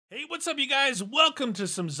Hey, what's up, you guys? Welcome to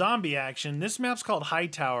some zombie action. This map's called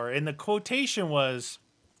Hightower, and the quotation was,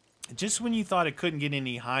 just when you thought it couldn't get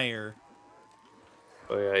any higher.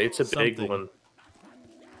 Oh yeah, it's a big Something. one.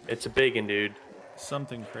 It's a big one, dude.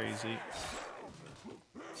 Something crazy.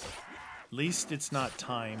 At least it's not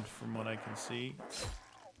timed from what I can see.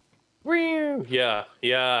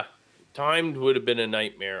 Yeah. Timed would have been a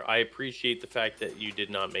nightmare. I appreciate the fact that you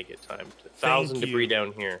did not make it timed. 1,000 debris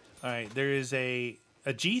down here. All right, there is a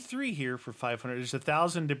G3 here for 500. There's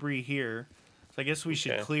 1,000 debris here. So I guess we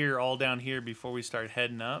should clear all down here before we start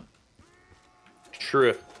heading up.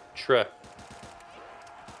 True.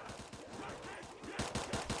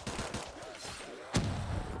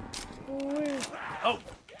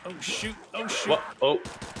 Oh shoot. What? Oh,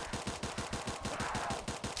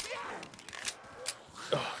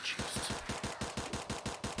 jeez.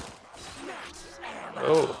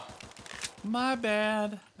 Oh. My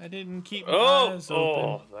bad. I didn't keep my eyes open.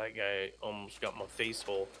 Oh, that guy almost got my face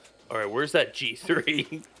hole. All right, where's that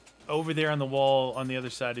G3? Over there on the wall on the other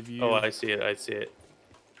side of you. Oh, I see it.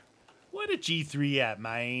 What a G3 at,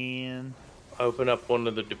 man? I open up one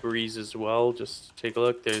of the debris as well. Just take a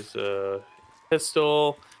look. There's a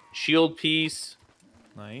pistol, shield piece.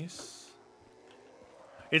 Nice.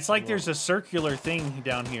 It's like there's a circular thing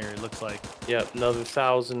down here, it looks like. Yep, another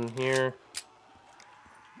 1,000 here.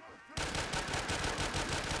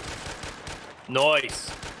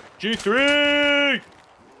 Nice. G3!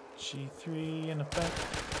 G3 in effect.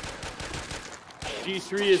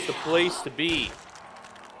 G3 is the place to be.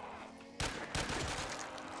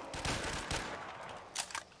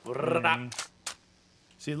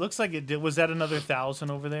 See, it looks like it did. Was that another 1,000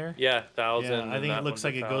 over there? Yeah, 1,000. Yeah, I think it looks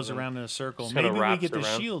like it goes around in a circle. Just Maybe we get the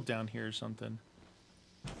around. shield down here or something.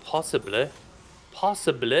 Possibly.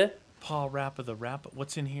 Paw Rap of the Rap.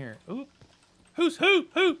 What's in here? Ooh. Who's who?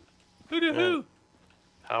 Who? Who?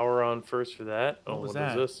 Power on first for that. What was What that?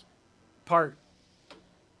 is this? Part.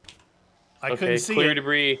 I couldn't see clear it.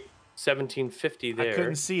 debris. 1750 there. I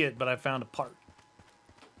couldn't see it, but I found a part.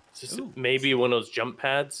 Is this maybe one of those jump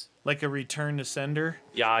pads? Like a return to sender?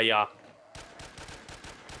 Yeah. Oh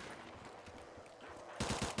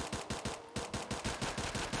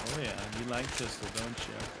yeah, you like pistol, don't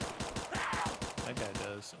you? That guy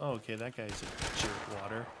does. Oh, okay, that guy's a jerk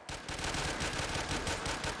water.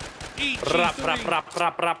 Rap. Double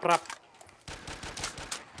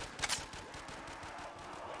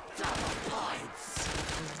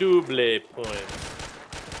points.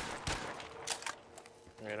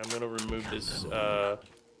 Alright, I'm gonna remove this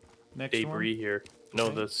Next debris one? here. No,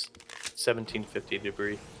 this 1750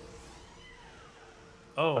 debris.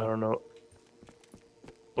 Oh. I don't know.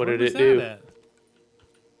 What Where did was it do? that at?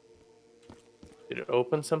 Did it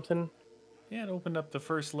open something? Yeah, it opened up the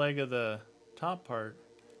first leg of the top part.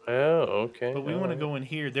 Oh, okay. But we want to go in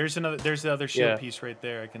here. There's the other shield piece right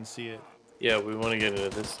there. I can see it. Yeah, we want to get into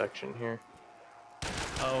this section here.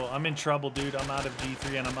 Oh, I'm in trouble, dude. I'm out of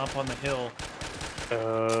G3 and I'm up on the hill.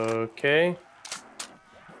 Okay.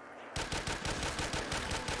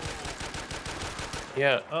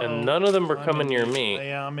 Yeah, and none of them were coming near me.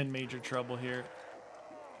 Yeah, I'm in major trouble here.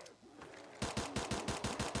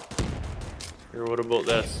 Here, what about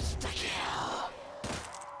this?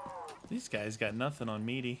 These guys got nothing on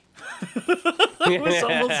Meaty. He was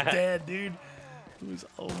almost dead, dude. He was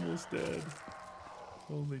almost dead.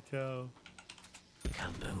 Holy cow.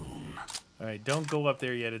 All right, don't go up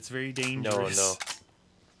there yet. It's very dangerous. No.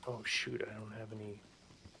 Oh, shoot. I don't have any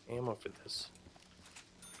ammo for this.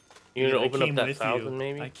 You gonna open up that 1,000,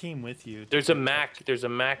 maybe? I came with you. There's a Mac. There's a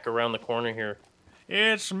Mac around the corner here.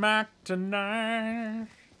 It's Mac tonight.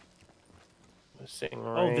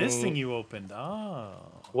 Oh, this thing you opened. Oh.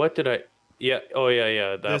 What did I... Yeah. Oh,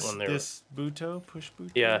 yeah. That one there. This Buto? Push Buto?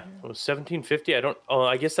 Yeah. It was 1750. I don't... Oh,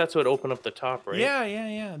 I guess that's what opened up the top, right?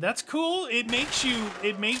 Yeah. That's cool. It makes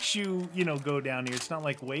you, you know, go down here. It's not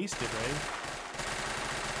like wasted, right?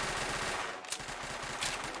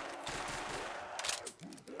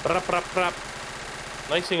 Prap.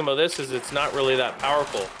 Nice thing about this is it's not really that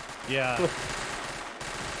powerful. Yeah.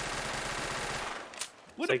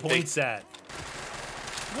 What a points at?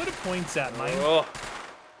 What a points at, Mike? Oh.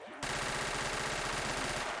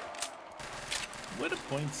 What a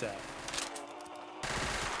points at?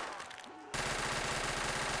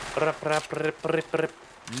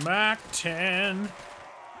 Mac 10.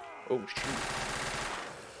 Oh, shoot.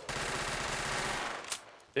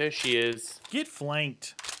 There she is. Get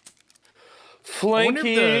flanked.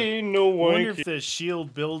 Flanking, no one. I wonder if the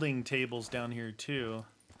shield building table's down here too.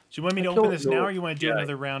 Do you want me to open this now, or you want to do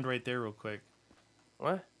another round right there real quick?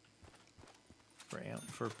 What?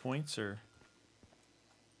 For points, or?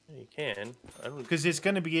 You can. I don't. Because it's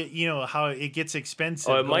going to be, you know, how it gets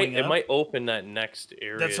expensive. Oh, it going up. might open that next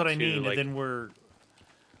area. That's what I too, mean. like... And then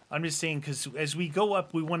I'm just saying, because as we go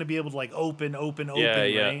up, we want to be able to like open, Yeah,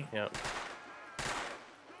 right? yeah.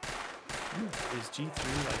 Is G3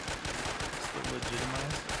 like still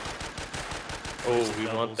legitimized? Oh, we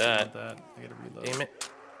want that. I gotta reload. Damn it.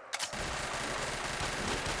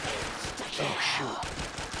 Oh, shoot.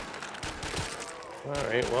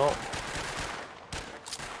 Alright, well.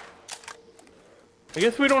 I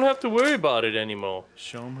guess we don't have to worry about it anymore.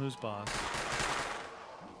 Show him who's boss.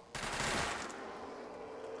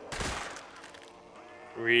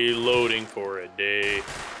 Reloading for a day.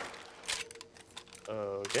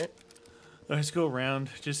 Okay. Let's go around,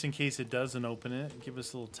 just in case it doesn't open it. Give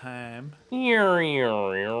us a little time. Time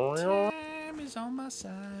is on my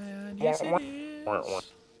side. Yes, it is.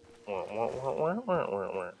 12.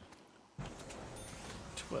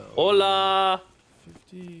 Hola!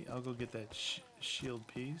 50. I'll go get that shield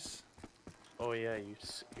piece. Oh yeah, you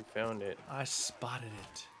found it. I spotted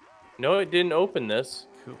it. No, it didn't open this.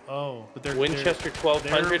 Cool. Oh, but they're Winchester they're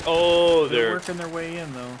 1200. Oh, they're working their way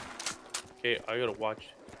in though. Okay, I gotta watch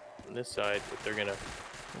on this side if they're gonna.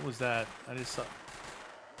 What was that? I just saw.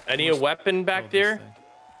 Any a weapon back there?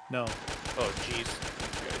 No. Oh jeez.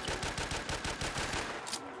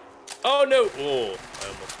 Oh no! Oh, I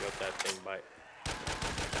almost got that thing by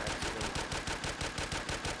accident.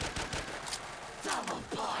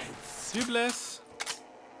 Dubless.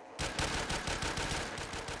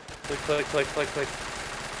 Click, click, click, click, click.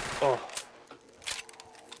 Oh.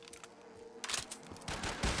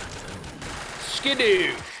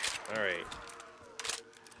 Skidoo! Alright.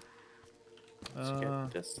 Let's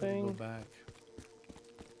get this thing. Go back.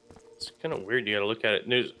 It's kind of weird. You gotta look at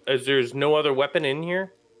it. There's no other weapon in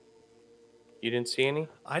here? You didn't see any?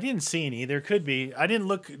 I didn't see any. There could be. I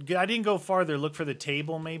didn't go farther. Look for the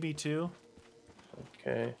table maybe too.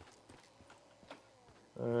 Okay.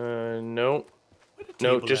 No.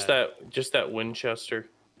 No, just that Winchester.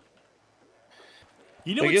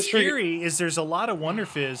 You know what's scary is there's a lot of Wonder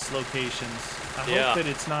Fizz locations. I hope that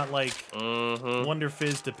it's not like Wonder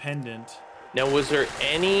Fizz dependent. Now, was there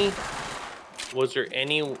any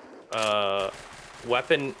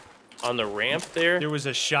weapon on the ramp there? There was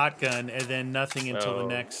a shotgun and then nothing until the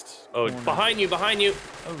next. Oh, corner. behind you!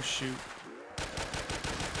 Oh shoot.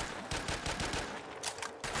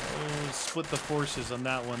 Oh, split the forces on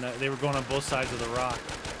that one. They were going on both sides of the rock.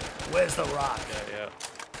 Where's the rock? Yeah.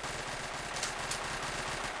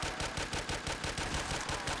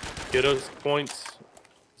 Get those points.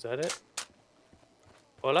 Is that it?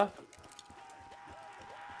 Hola?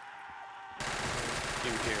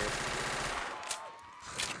 You here.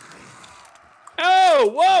 Oh!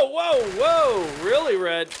 Whoa! Really,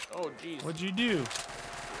 Red? Oh, jeez. What'd you do?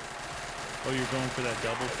 Oh, you're going for that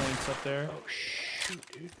double points up there? Oh, shoot,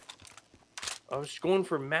 dude. I was going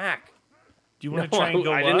for Mac. Do you want to try and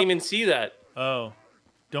go up? I didn't even see that. Oh.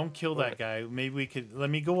 Don't kill that guy. Maybe we could... Let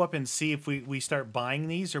me go up and see if we start buying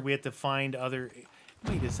these, or we have to find other...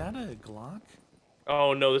 Wait, is that a Glock?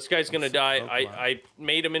 Oh, no. This guy's going to die. I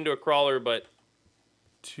made him into a crawler, but...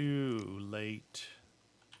 Too late.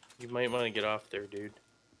 You might want to get off there, dude.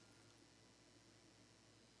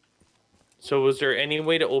 So was there any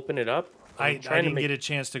way to open it up? I didn't get a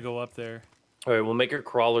chance to go up there. All right, we'll make a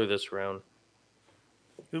crawler this round.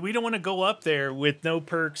 We don't want to go up there with no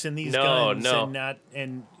perks and these guns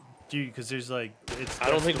and dude, because there's like I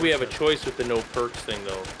don't think we have a choice with the no perks thing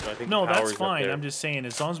though. I think no, that's fine. I'm just saying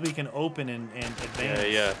as long as we can open and advance.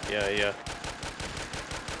 Yeah.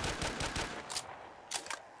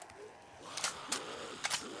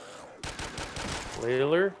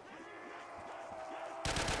 Layler.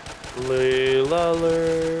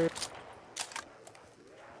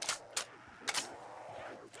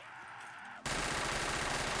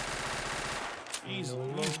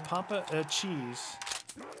 Use Papa cheese.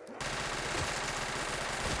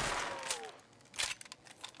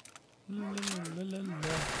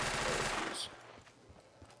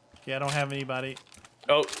 Okay, I don't have anybody.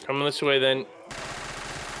 Oh, coming this way then.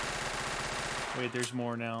 Wait, there's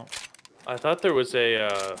more now. I thought there was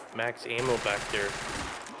a max ammo back there.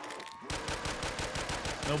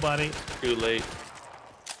 Nobody. Too late.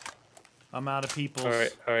 I'm out of people. All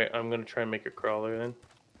right. I'm gonna try and make a crawler then.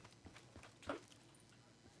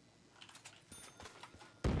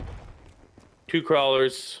 Two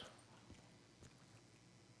crawlers.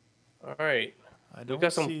 All right. I don't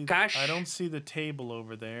got some see cash. I don't see the table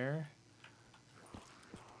over there.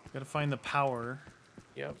 Gotta find the power.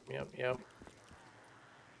 Yep.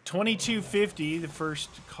 2250, the first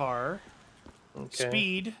car. Okay.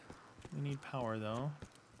 Speed. We need power though.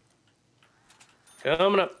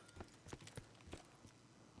 Coming up.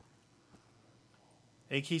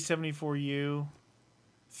 AK-74U.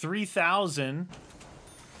 3,000.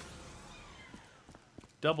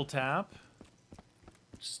 Double tap.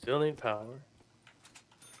 Still need power.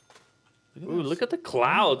 Look at Ooh, those. look at the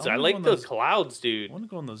clouds. I like the clouds, dude. I want to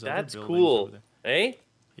go in those That's other buildings over cool. there. Eh?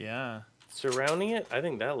 Yeah. Surrounding it? I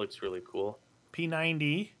think that looks really cool.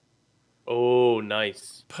 P90. Oh,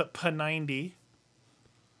 nice. P90.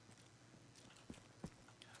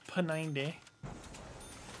 P90.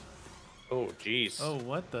 Oh, jeez. Oh,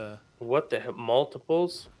 what the? What the heck?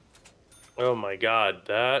 Multiples? Oh my god,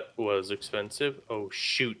 that was expensive. Oh,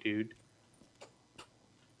 shoot, dude.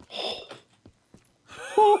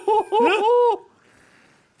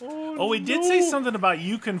 Oh, we did say something about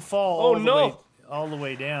you can fall all the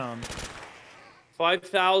way down.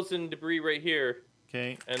 5,000 debris right here.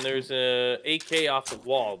 Okay. And there's a AK off the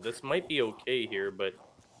wall. This might be okay here, but...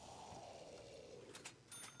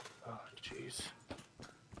 Oh, jeez.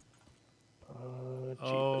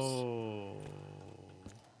 Oh.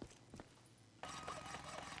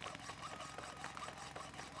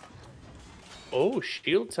 Oh,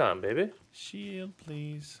 shield time, baby. Shield,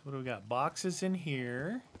 please. What do we got? Boxes in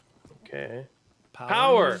here. Okay.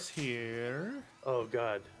 Power is here. Oh,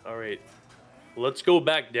 God. All right. Let's go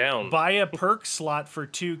back down. Buy a perk slot for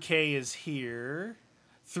 2K is here.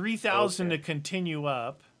 3,000 to continue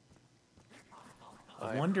up.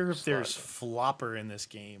 I wonder if there's flopper in this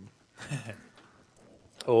game.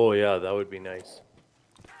 Oh, yeah, that would be nice.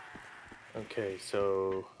 Okay,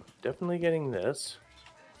 so definitely getting this.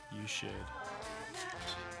 You should.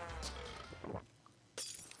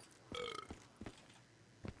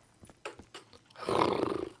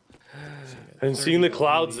 And seeing the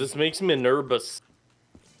clouds, this makes me nervous.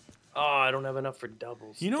 Oh, I don't have enough for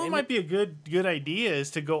doubles. You know what might be a good idea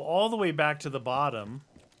is to go all the way back to the bottom.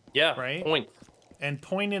 Yeah, right? Point. And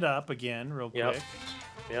point it up again real quick.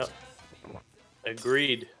 Yep.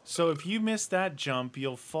 Agreed. So if you miss that jump,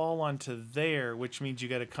 you'll fall onto there, which means you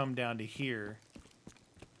got to come down to here.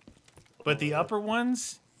 But the upper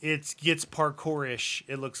ones, it gets parkour-ish,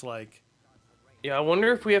 it looks like. Yeah, I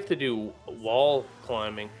wonder if we have to do wall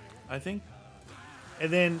climbing. I think.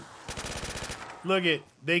 And then, look it,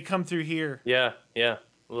 they come through here. Yeah,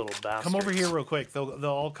 little bastards. Come over here real quick. They'll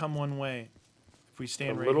all come one way. If we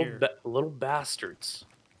stand right here. Little bastards.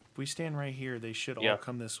 If we stand right here, they should all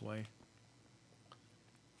come this way.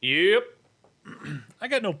 Yep. I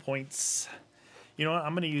got no points. You know what?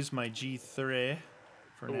 I'm going to use my G3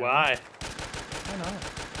 for now. Why? Why not?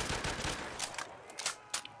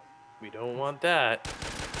 We don't want that.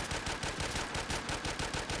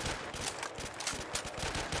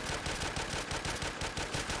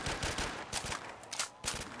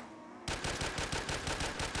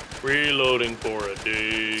 Reloading for a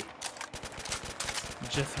day.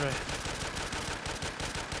 G3.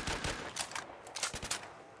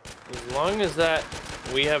 As long as that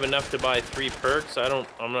we have enough to buy 3 perks, I'm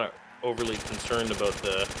not overly concerned about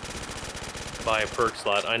the buy a perk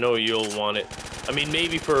slot. I know you'll want it. I mean,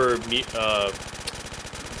 maybe for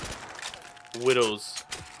widows.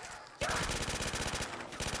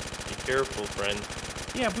 Be careful, friend.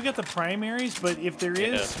 Yeah, if we got the primaries, but if there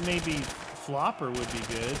is, maybe flopper would be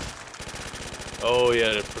good. Oh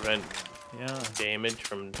yeah, to prevent damage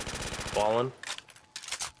from falling.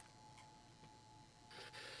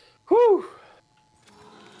 Whew.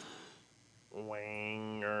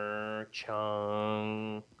 Wanger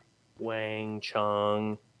Chung. Wang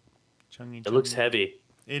Chung. It looks heavy.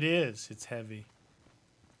 It is. It's heavy.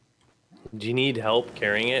 Do you need help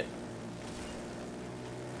carrying it?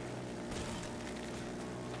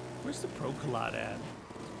 Where's the Procolot at?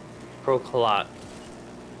 Procolot.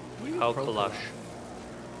 How Procolot.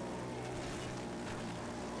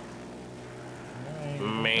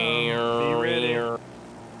 Be ready. Alright.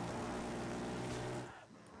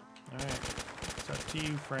 It's up to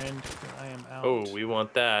you, friend. I am out. Oh, we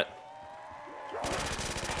want that.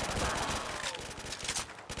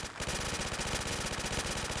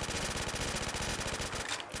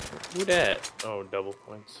 Who that? Oh, double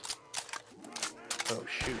points. Oh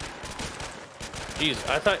shoot. Jeez,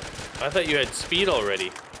 I thought you had speed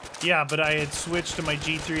already. Yeah, but I had switched to my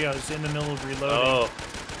G3. I was in the middle of reloading. Oh.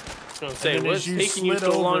 I was gonna say, what's taking you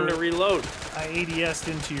so long to reload? I ADS'd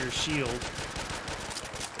into your shield.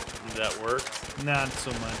 Did that work? Not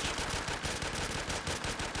so much.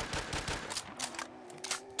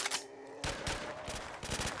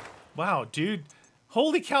 Wow, dude.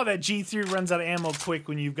 Holy cow, that G3 runs out of ammo quick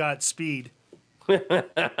when you've got speed.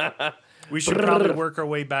 We should probably work our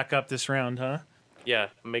way back up this round, huh? Yeah,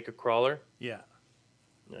 make a crawler. Yeah.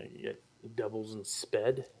 You get doubles and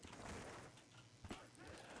sped.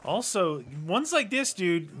 Also, ones like this,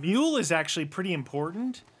 dude, mule is actually pretty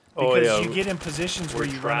important Oh, because yeah. you get in positions where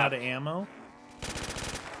We're you run out of trapped. ammo.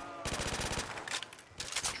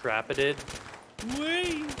 Trappeted.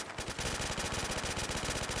 Wait.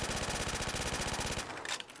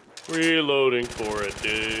 Reloading for a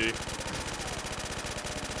day.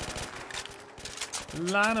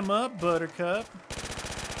 Line them up, Buttercup.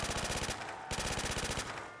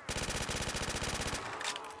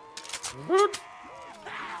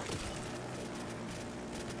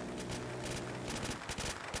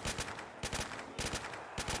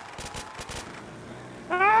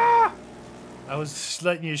 I was just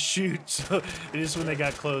letting you shoot, so it is when they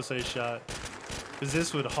got close I shot. Because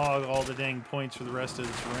this would hog all the dang points for the rest of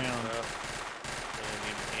this round. I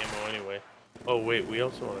need ammo anyway. Oh wait, we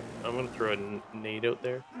also want to. I'm gonna throw a nade out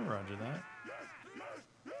there. Roger that.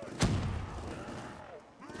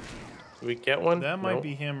 Did we get one? That might Nope.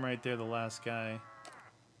 be him right there, the last guy.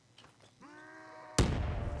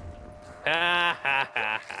 Ha ha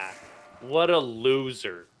ha ha! What a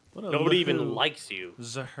loser! What a Nobody even loo-hoo. likes you.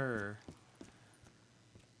 Zahur.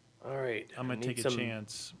 All right, I'm gonna take a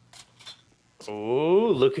chance.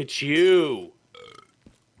 Oh, look at you,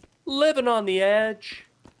 living on the edge.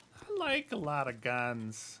 I like a lot of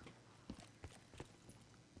guns.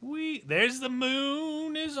 There's the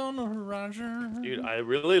moon is on the horizon. Dude, I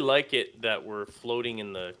really like it that we're floating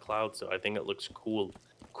in the clouds. So I think it looks cool.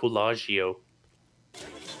 Coolagio.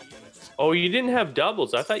 Oh, you didn't have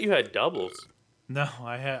doubles. I thought you had doubles. No,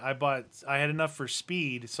 I had enough for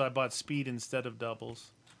speed, so I bought speed instead of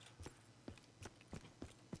doubles.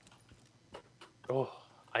 Oh,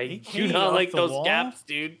 I AK do not off like the those wall? gaps,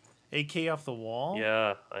 dude. AK off the wall?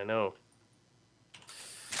 Yeah, I know.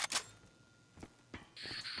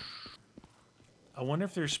 I wonder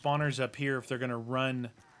if there's spawners up here if they're gonna run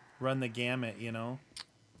the gamut, you know?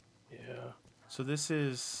 Yeah. So this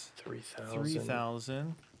is 3,000.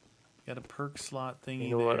 3,000. Got a perk slot thingy.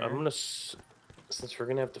 You know what? there. I'm gonna, since we're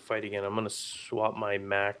gonna have to fight again, I'm gonna swap my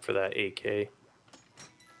Mac for that AK. I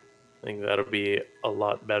think that'll be a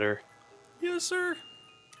lot better. Yes, sir.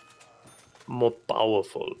 More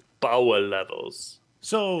powerful. Power levels.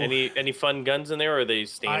 So Any fun guns in there, or are they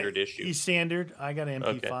standard issue? Standard. I got an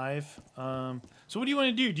MP5. So what do you want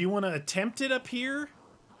to do? Do you want to attempt it up here?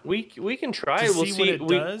 We can try. To We'll see see. what it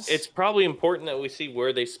does? It's probably important that we see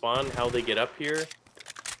where they spawn, how they get up here.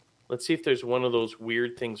 Let's see if there's one of those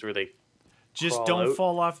weird things where they Just crawl don't out.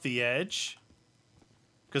 fall off the edge.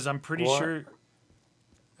 Because I'm pretty What? sure.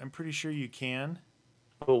 I'm pretty sure you can.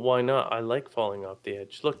 But why not? I like falling off the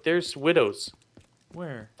edge. Look, there's widows.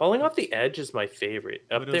 Where? Falling off the edge is my favorite.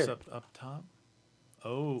 Up Widows there. up top.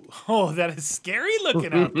 Oh, that is scary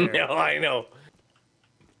looking out there. No, I know.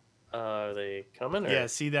 Are they coming? Or? Yeah,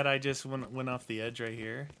 see that I just went off the edge right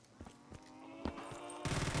here.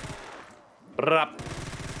 Brap.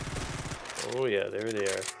 Oh yeah, there they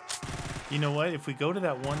are. You know what? If we go to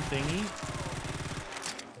that one thingy,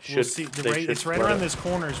 we'll see. It's right float around up. this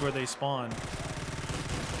corner is where they spawn.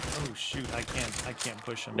 Oh shoot! I can't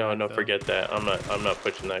push them. No, back, no, though. forget that. I'm not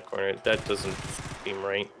pushing that corner. That doesn't seem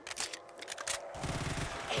right.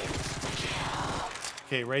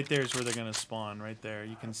 Okay, right there is where they're gonna spawn. Right there,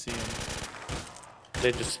 you can see them.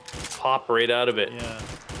 They just pop right out of it. Yeah.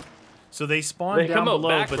 So they spawn They down come out below,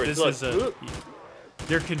 but backwards, this look. is a. Whoop.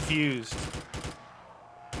 They're confused.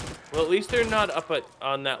 Well, at least they're not up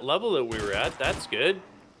on that level that we were at. That's good.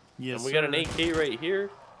 Yes. And we got an sir. AK right here.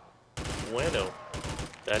 Bueno.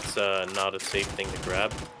 That's not a safe thing to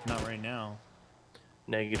grab. Not right now.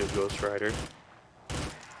 Negative Ghost Rider.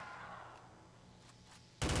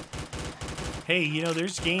 Hey, you know,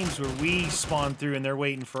 there's games where we spawn through and they're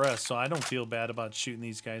waiting for us, so I don't feel bad about shooting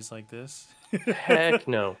these guys like this. Heck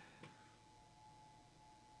no.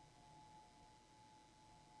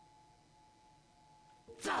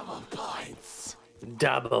 Double points.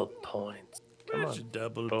 Double points. Come There's on.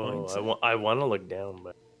 double Oh, points. I want to look down,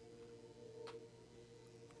 but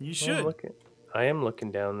You should. I am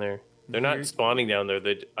looking down there. They're Here- not spawning down there.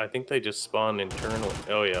 I think they just spawn internally.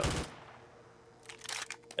 Oh yeah.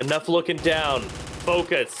 Enough looking down.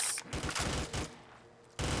 Focus.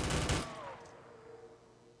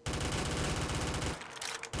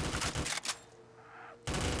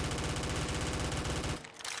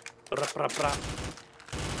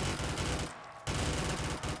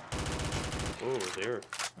 Oh, they're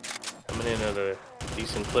coming in at a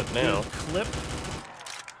decent clip now. Good clip.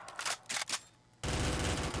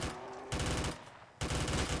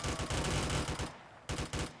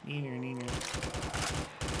 Neener, neener.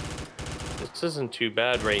 This isn't too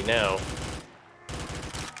bad right now.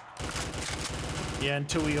 Yeah,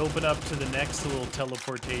 until we open up to the next little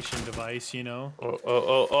teleportation device, you know?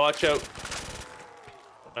 Oh, watch out.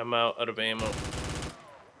 I'm out of ammo.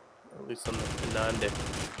 At least on the Nande.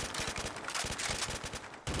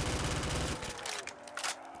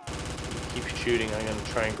 Keep shooting. I'm gonna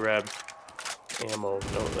try and grab ammo.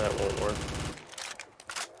 No, that won't work.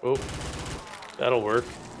 Oh, that'll work.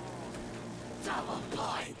 Double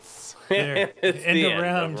points. There. It's End the of end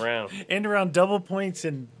round. of round. End around double points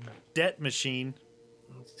and debt machine.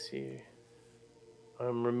 Let's see.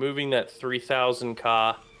 I'm removing that 3,000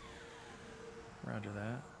 Ka. Roger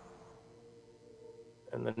that.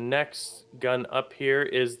 And the next gun up here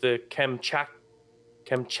is the Kamchatka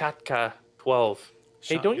 12.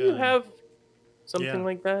 Hey, don't you Shotgun. have something Yeah.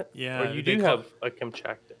 like that? Yeah, Or you they do call- have a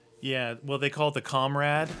Kamchatka. Yeah, well, they call it the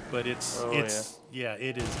Comrade, but it's Oh, yeah,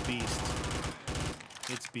 it is beast.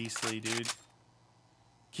 It's beastly, dude.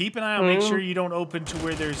 Keep an eye out. Make sure you don't open to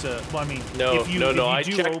where there's a. Well, I mean, No, if you, no, if no. you I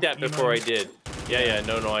do checked that you know before what I did. Yeah,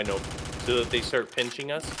 no, I know. So that they start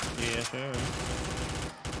pinching us. Yeah, sure.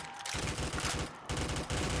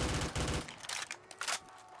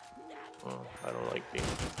 Oh, I don't like being.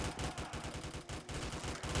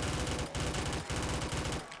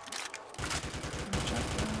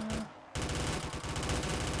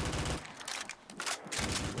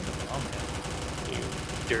 You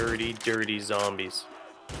dirty, dirty zombies.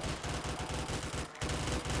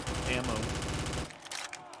 Ammo.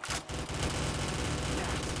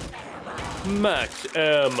 Max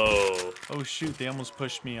ammo. Oh shoot! They almost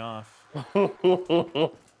pushed me off.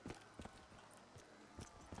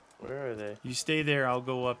 Where are they? You stay there. I'll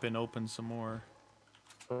go up and open some more.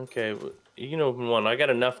 Okay, you can open one. I got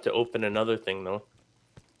enough to open another thing, though.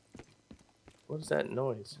 What is that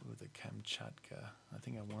noise? Ooh, the Kamchatka. I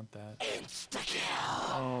think I want that.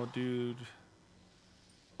 Oh, dude.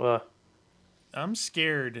 I'm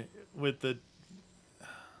scared with the.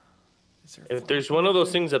 Is there If there's one of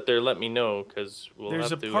those things up there, let me know, because we'll There's a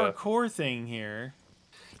have to... parkour thing here.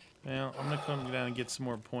 Well, I'm gonna come down and get some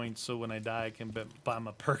more points, so when I die, I can buy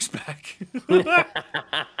my perks back.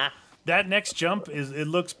 That next jump it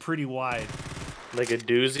looks pretty wide. Like a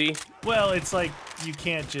doozy? Well, it's like you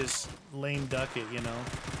can't just lame duck it, you know.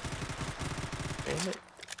 Damn it.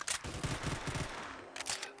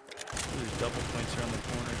 There's double points around the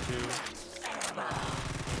corner too.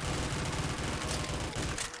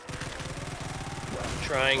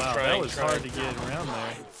 Trying. That was hard to get around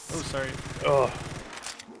there. Oh, sorry. Oh.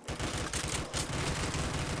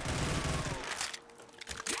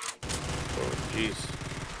 Oh, jeez.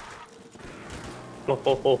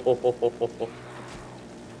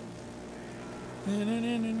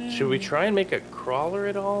 Should we try and make a crawler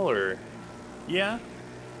at all, or? Yeah.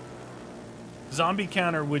 Zombie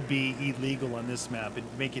counter would be illegal on this map. It'd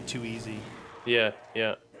make it too easy. Yeah.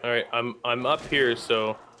 All right, I'm up here,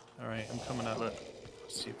 so. All right, I'm coming up.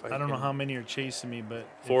 Let's see if I don't know how many are chasing me, but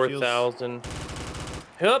 4,000.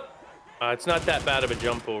 Yep. It's not that bad of a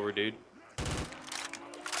jump over, dude. I'm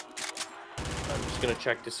just gonna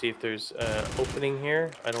check to see if there's opening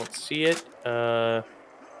here. I don't see it. The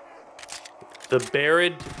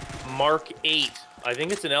Barrett Mark 8. I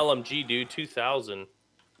think it's an LMG, dude. 2,000.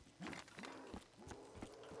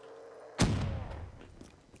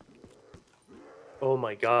 Oh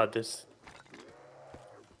my God!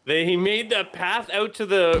 He made the path out to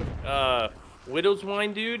the Widow's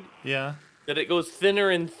Wine, dude. Yeah. That it goes thinner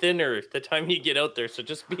and thinner the time you get out there, so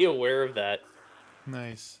just be aware of that.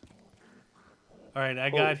 Nice. All right, I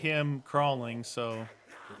got him crawling, so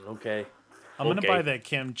Okay. I'm gonna buy that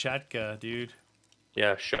Kamchatka, dude.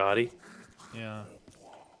 Yeah, shoddy. Yeah.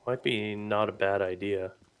 Might be not a bad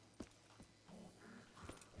idea.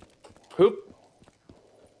 Hoop.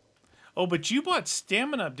 Oh, but you bought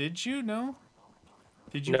stamina up, did you? No.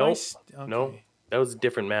 Did you? No. Okay. No. That was a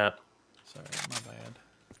different map. Sorry, my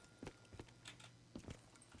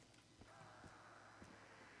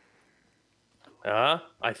bad.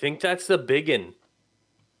 I think that's the biggin.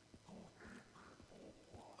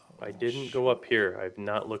 I didn't go up here. I've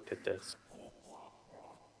not looked at this.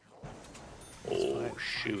 Oh,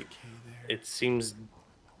 shoot. It seems...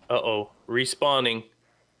 Uh-oh. Respawning.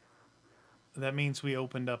 That means we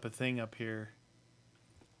opened up a thing up here.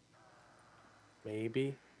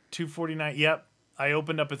 Maybe. 249. Yep. I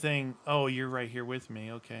opened up a thing. Oh, you're right here with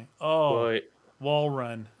me. Okay. Oh. Wait. Wall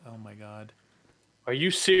run. Oh, my God. Are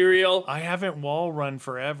you serial? I haven't wall run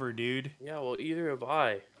forever, dude. Yeah, well, either have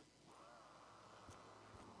I.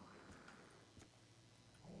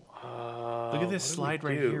 Look at this slide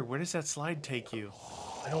right here. Where does that slide take you?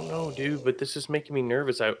 I don't know, dude, but this is making me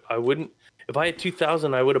nervous. I wouldn't... If I had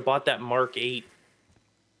 2,000, I would have bought that Mark 8.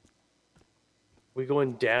 We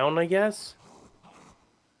going down, I guess?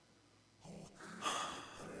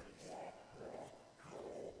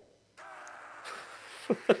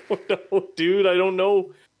 No, dude, I don't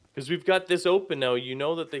know. Because we've got this open now. You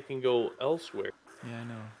know that they can go elsewhere. Yeah, I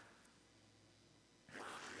know.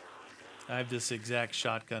 I have this exact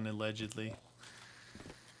shotgun, allegedly.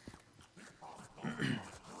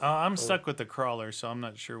 I'm stuck with the crawler, so I'm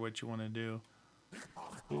not sure what you want to do.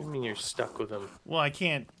 What do you mean you're stuck with him? Well, I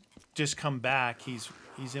can't just come back. He's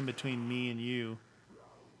in between me and you.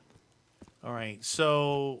 All right,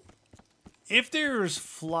 so if there's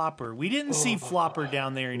Flopper, we didn't see Flopper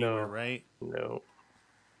down there anywhere, right? No.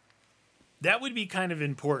 That would be kind of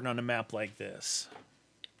important on a map like this.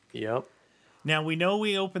 Yep. Now we know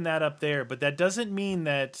we opened that up there, but that doesn't mean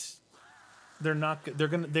that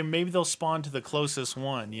maybe they'll spawn to the closest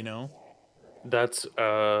one, you know? That's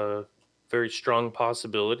a very strong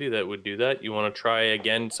possibility that would do that. You want to try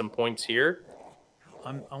again some points here?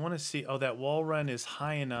 I want to see. Oh, that wall run is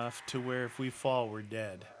high enough to where if we fall, we're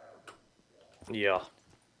dead. Yeah.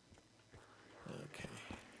 Okay.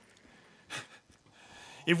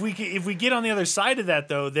 If we get on the other side of that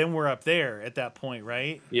though, then we're up there at that point,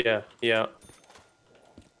 right? Yeah, yeah.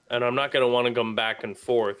 And I'm not gonna want to come back and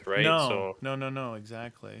forth, right? No, no,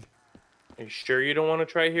 exactly. Are you sure you don't want to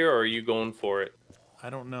try here, or are you going for it? I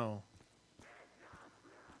don't know.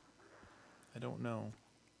 I don't know.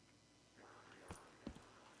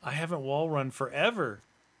 I haven't wall run forever.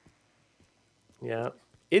 Yeah.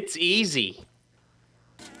 It's easy.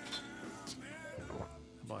 I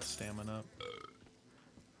bought stamina up.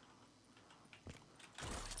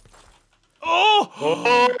 Oh!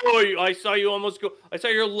 Oh! I saw you almost go. I saw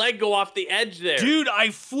your leg go off the edge there. Dude, I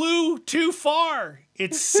flew too far.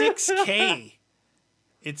 It's 6K.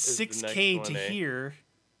 It's This is the 6K next to one, eh? here.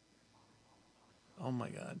 Oh my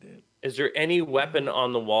god, dude. Is there any weapon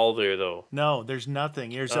on the wall there, though? No, there's nothing.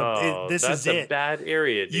 There's this that's is a it. bad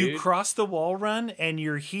area, dude. You cross the wall run and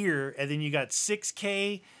you're here, and then you got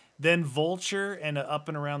 6K, then Vulture, and up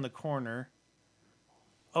and around the corner.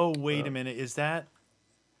 Oh, wait a minute. Is that...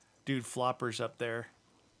 Dude, Flopper's up there.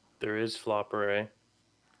 There is Flopper, eh?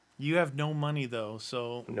 You have no money, though,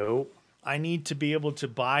 so... Nope. I need to be able to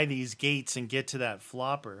buy these gates and get to that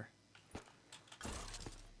Flopper.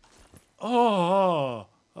 Oh!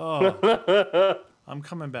 I'm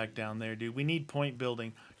coming back down there, dude. We need point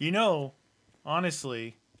building. You know,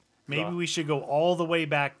 honestly, maybe we should go all the way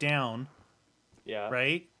back down. Yeah.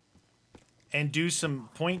 Right? And do some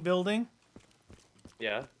point building.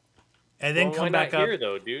 Yeah. And then come back up. Why not up. here,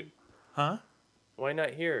 though, dude? Huh? Why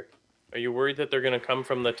not here? Are you worried that they're going to come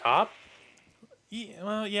from the top? Yeah,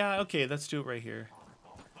 well, yeah, okay, let's do it right here.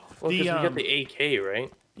 Well, because we got the AK,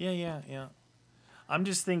 right? Yeah. I'm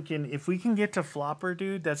just thinking, if we can get to Flopper,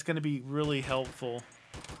 dude, that's going to be really helpful.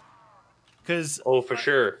 Because for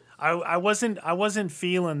sure. I wasn't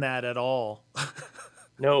feeling that at all.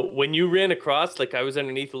 No, when you ran across, like I was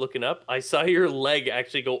underneath looking up, I saw your leg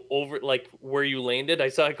actually go over, like where you landed. I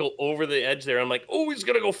saw it go over the edge there. I'm like, oh, he's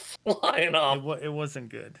gonna go flying off. It wasn't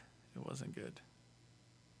good. It wasn't good.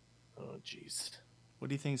 Oh, jeez. What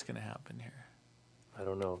do you think is gonna happen here? I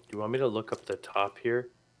don't know. Do you want me to look up the top here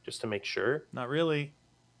just to make sure? Not really.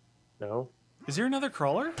 No. Is there another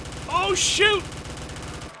crawler? Oh shoot!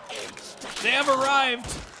 They have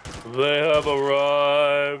arrived. They have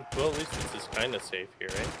arrived. Well, at least this is kind of safe here,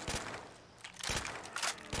 right?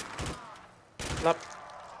 Up.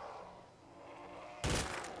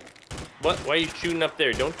 What? Why are you shooting up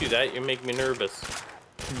there? Don't do that. You make me nervous.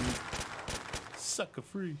 Sucker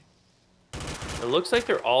free. It looks like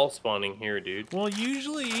they're all spawning here, dude. Well,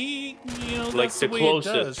 usually, you know, Like that's the the way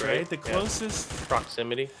closest, it does, right? The Yeah. closest.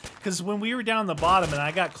 Proximity. Because when we were down the bottom and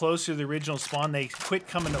I got closer to the original spawn, they quit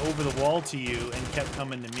coming over the wall to you and kept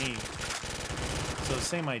coming to me. So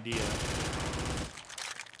same idea.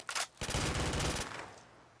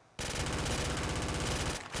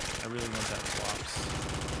 I really want that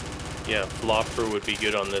flops. Yeah, Flopper would be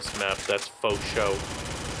good on this map. That's faux show.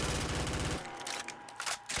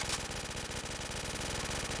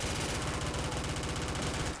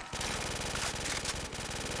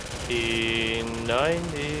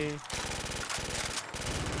 P90.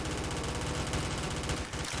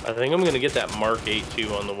 I think I'm gonna get that Mark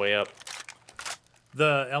 82 on the way up.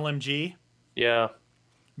 The LMG Yeah.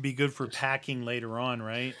 be good for packing later on,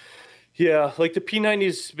 right? Yeah, like the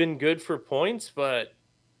P90's been good for points, but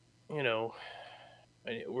you know,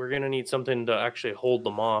 we're gonna need something to actually hold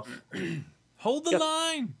them off. Hold the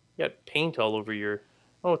line. You got paint all over your...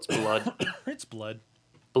 Oh, it's blood. It's blood.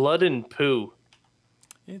 Blood and poo.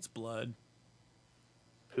 It's blood.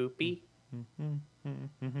 Poopy.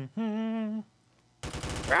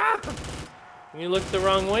 Ah! You looked the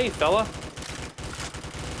wrong way, fella.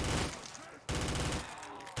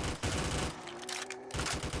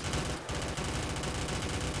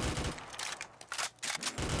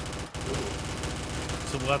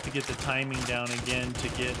 So we'll have to get the timing down again to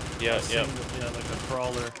get a single, like a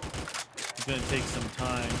crawler. It's gonna take some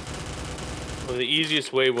time. Well, the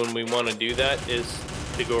easiest way when we want to do that is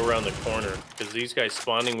to go around the corner, because these guys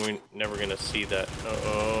spawning, we're never gonna see that.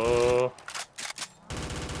 Uh-oh.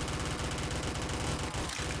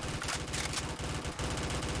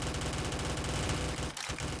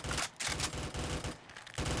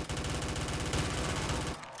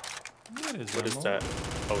 What is that?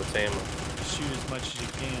 Oh, it's ammo. Shoot as much as you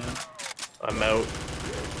can. I'm out.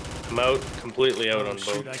 I'm out. Completely out on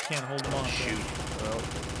shoot, both. I can't hold them on. Shoot. Well,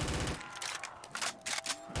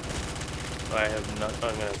 I have not. I'm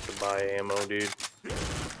gonna have to buy ammo, dude.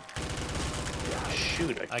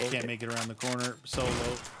 Shoot, I can't make it around the corner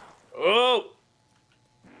solo. Oh!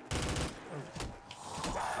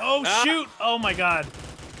 Oh, shoot! Oh my god.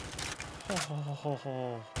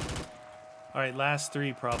 Oh. Alright, last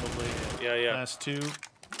 3 probably. Yeah. Last 2.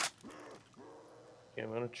 Yeah,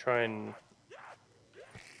 I'm gonna try and...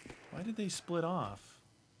 Why did they split off?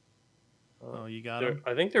 Oh, you got them?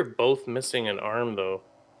 I think they're both missing an arm, though.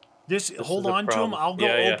 Just hold on to them. I'll go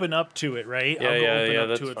open up to it, right? Yeah, I'll go open up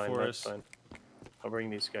that's to it fine, for that's us. fine. I'll bring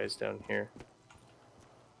these guys down here.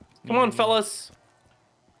 Come on, fellas!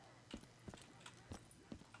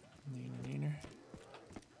 Neener.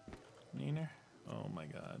 Oh my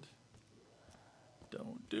god.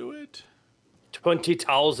 Don't do it.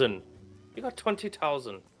 20,000. You got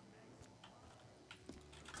 20,000.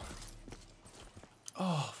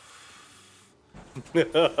 Oh. This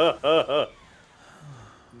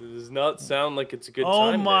does not sound like it's a good time.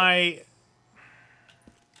 Oh my.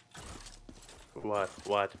 There.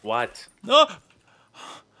 What? No.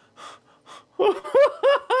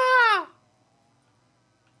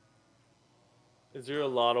 Is there a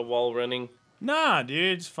lot of wall running? Nah,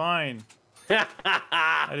 dude, it's fine.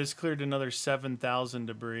 I just cleared another 7,000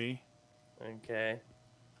 debris. Okay.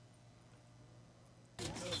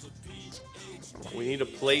 We need a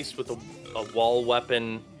place with a wall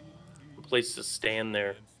weapon, a place to stand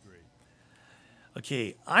there.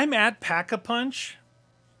 Okay, I'm at Pack-a-Punch.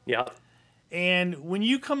 Yeah. And when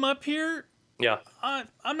you come up here, Yeah.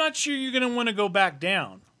 I'm not sure you're going to want to go back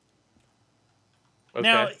down. Okay.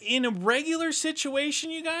 Now, in a regular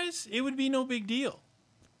situation, you guys, it would be no big deal.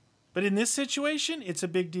 But in this situation, it's a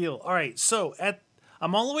big deal. All right, so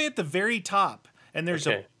I'm all the way at the very top, and there's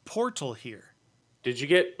a portal here. Did you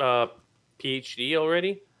get PhD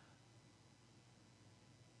already?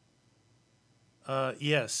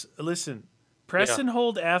 Yes. Listen, press and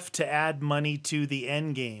hold F to add money to the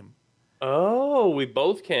end game. Oh, we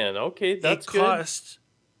both can. Okay, that's good. It costs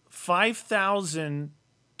 5,000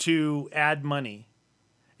 to add money.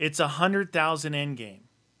 It's 100,000 end game.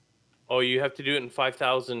 Oh, you have to do it in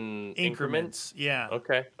 5,000 increments? Yeah.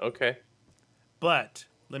 Okay. But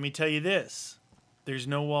let me tell you this: there's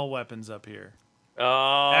no wall weapons up here.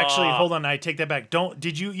 Oh. Actually, hold on. I take that back. You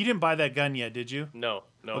didn't buy that gun yet, did you? No.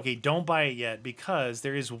 Okay, don't buy it yet because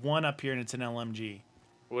there is one up here and it's an LMG.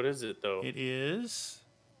 What is it though? It is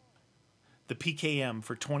the PKM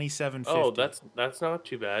for $27.50. Oh, that's not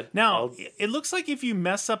too bad. Now, it looks like if you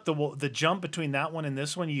mess up the jump between that one and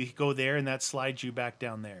this one, you go there and that slides you back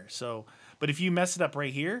down there. So, but if you mess it up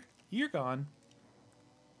right here, you're gone.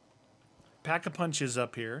 Pack-a-Punch is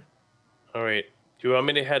up here. All right. Do you want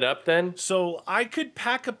me to head up then? So I could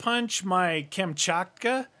Pack-a-Punch my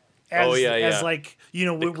Kamchatka as like, you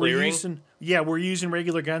know, we're using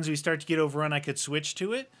regular guns. We start to get overrun. I could switch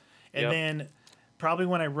to it. And then probably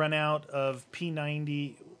when I run out of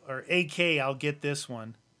P90 or AK, I'll get this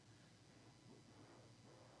one.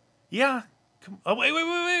 Yeah. Oh,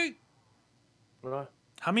 wait. What?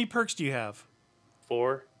 How many perks do you have?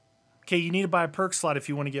 4. Okay, you need to buy a perk slot if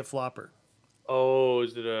you want to get Flopper. Oh,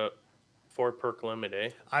 is it a 4 perk limit, eh?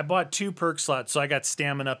 I bought 2 perk slots, so I got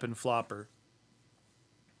Stamina Up and Flopper.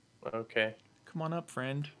 Okay. Come on up,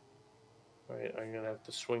 friend. All right, I'm going to have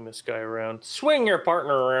to swing this guy around. Swing your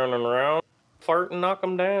partner around and around. Fart and knock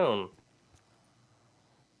him down.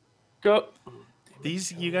 Go.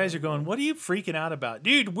 You guys are going, what are you freaking out about?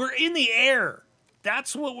 Dude, we're in the air.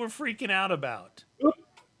 That's what we're freaking out about. Oop.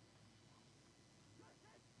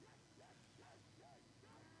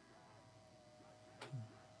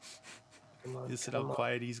 You see how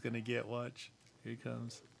quiet he's going to get. Watch. Here he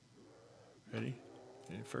comes. Ready?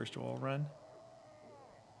 First wall run.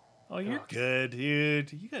 Oh, you're good,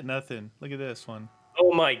 dude. You got nothing. Look at this one.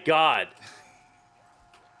 Oh, my God.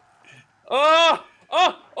 Oh!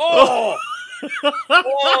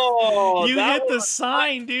 You hit the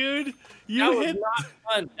sign, dude. That was not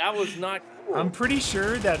fun. That was not cool. I'm pretty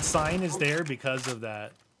sure that sign is there because of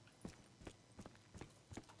that.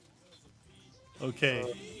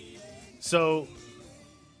 Okay. So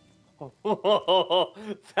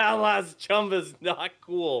That last jump is not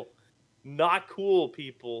cool. Not cool,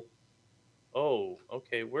 people. Oh,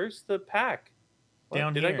 okay. Where's the pack? What?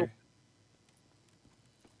 Down Did here. I go?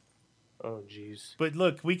 Oh, jeez. But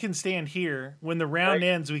look, we can stand here. When the round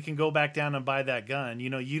ends, we can go back down and buy that gun. You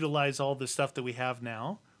know, utilize all the stuff that we have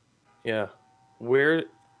now. Yeah. Where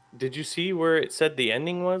did you see where it said the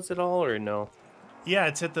ending was at all, or no? Yeah,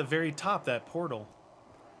 it's at the very top, that portal.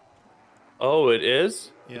 Oh, it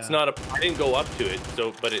is? Yeah. It's not a... I didn't go up to it,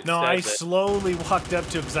 so but it No, said I that... slowly walked up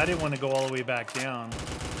to it because I didn't want to go all the way back down.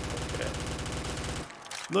 Okay.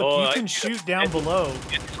 Look, Oh, you can shoot down below.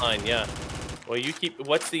 Line, yeah. Well, you keep...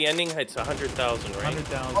 What's the ending? It's 100,000, right?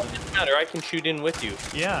 100,000. Oh, it doesn't matter. I can shoot in with you.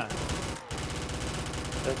 Yeah.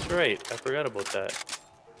 That's right. I forgot about that.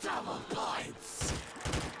 Double points.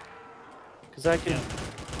 Because I can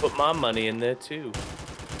put my money in there, too.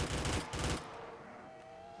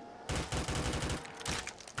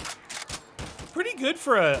 Pretty good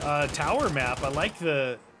for a tower map. I like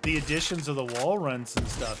the additions of the wall runs and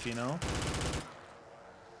stuff, you know?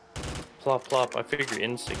 Plop, plop. I figure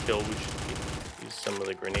insta-kill. We should use some of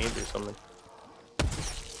the grenades or something.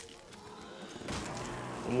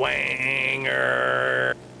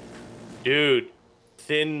 Wanger! Dude,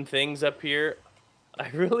 thin things up here. I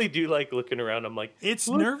really do like looking around. I'm like... It's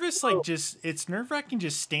nervous, like it's nerve-wracking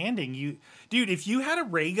just standing. Dude, if you had a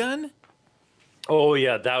ray gun... Oh,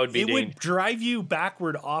 yeah, that would be It would drive you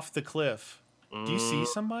backward off the cliff. Do you see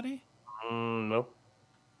somebody? No.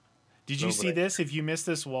 Did you see this? If you miss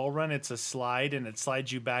this wall run, it's a slide, and it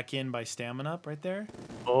slides you back in by stamina up right there.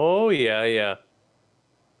 Oh, yeah, yeah.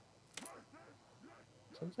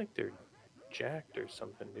 Sounds like they're jacked or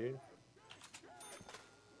something, dude.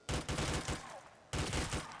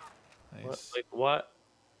 Nice. What? Like, what?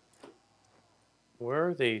 Where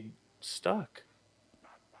are they stuck?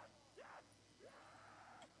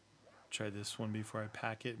 Try this one before I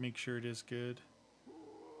pack it. Make sure it is good.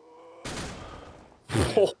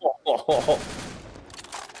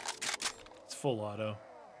 It's full auto.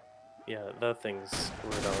 Yeah, that thing's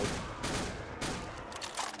right on.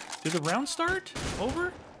 Did the round start?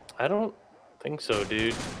 Over? I don't think so,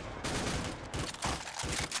 dude.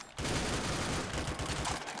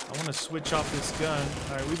 I want to switch off this gun.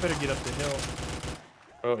 All right, we better get up the hill.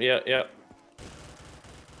 Oh, yeah, yeah.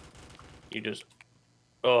 You just...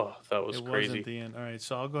 Oh, that was It crazy. wasn't the end. All right,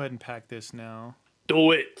 so I'll go ahead and pack this now.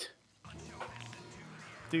 Do it!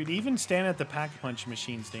 Dude, even standing at the pack punch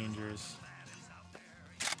machine's dangerous.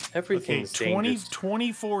 Everything's Okay,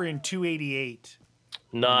 24 and 288.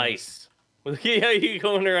 Nice. Yeah, you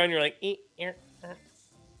going around, you're like...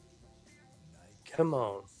 Come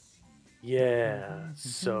on. Yeah,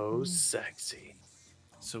 so sexy.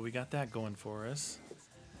 So we got that going for us.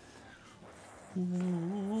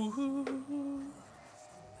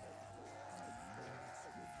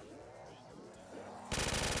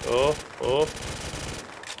 Oh, oh.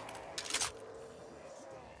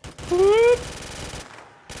 Whoop.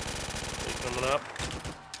 They coming up.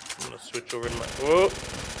 I'm gonna switch over to my... Whoa.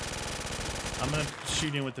 I'm going to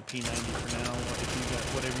shoot in with the P90 for now, if you got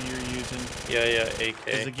whatever you're using. Yeah, yeah,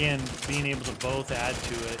 Because AK. again, being able to both add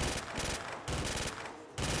to it.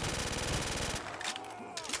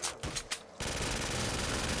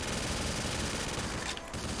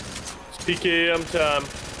 It's PKM time.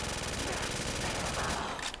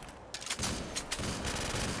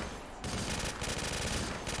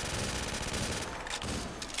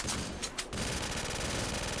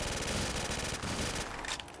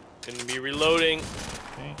 Gonna be reloading.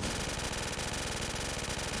 Okay.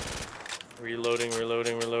 Reloading. The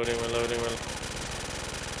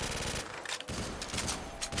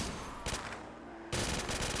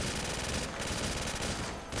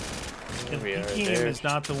we are PKM there. is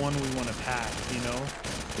not the one we want to pack, you know?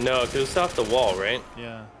 No, because it's off the wall, right?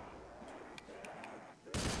 Yeah.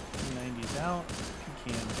 P90's out.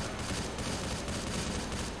 PKM's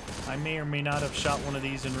out. I may or may not have shot one of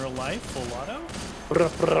these in real life, full auto.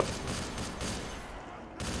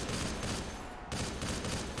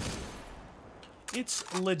 It's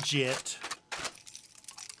legit.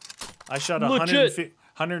 I shot a Legit.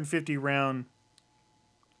 150 round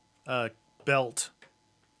belt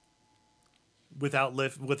without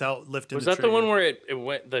lifting. Was that the one where it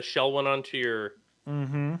went? The shell went onto your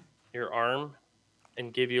your arm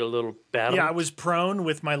and gave you a little battle? Yeah, I was prone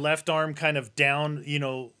with my left arm kind of down, you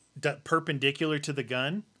know, perpendicular to the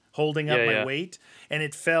gun, holding up my weight, and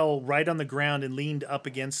it fell right on the ground and leaned up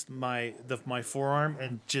against my forearm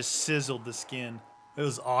and just sizzled the skin. It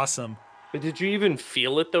was awesome. But did you even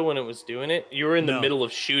feel it though when it was doing it? You were in the No. middle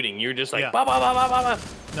of shooting. You were just like, Yeah. ba ba ba ba ba ba.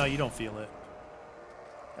 No, you don't feel it.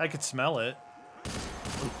 I could smell it.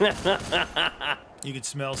 You can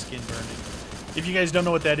smell skin burning. If you guys don't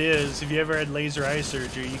know what that is, if you ever had laser eye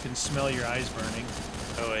surgery, you can smell your eyes burning.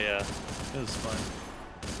 Oh yeah. It was fun.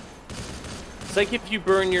 It's like if you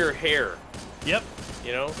burn your hair. Yep.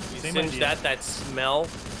 You know, you Same singe idea. that smell.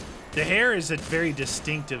 The hair is a very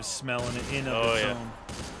distinctive smell in of its own.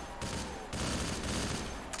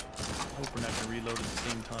 I hope we're not going to reload at the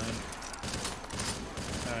same time.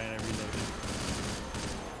 Alright, I reloaded.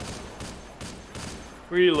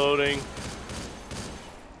 Reloading.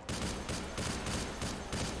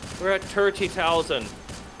 We're at 30,000.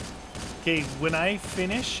 Okay, when I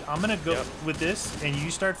finish, I'm going to go with this, and you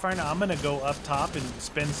start firing. I'm going to go up top and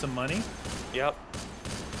spend some money. Yep.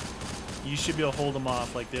 You should be able to hold them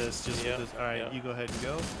off like this. Just with this. All right, you go ahead and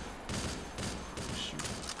go. Shoot.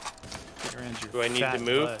 Get around your Do I need to fat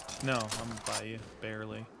move? butt. No, I'm by you,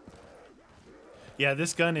 barely. Yeah,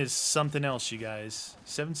 this gun is something else, you guys.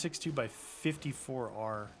 7.62 by 54R.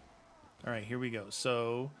 All right, here we go.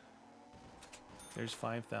 So there's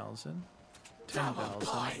 5,000,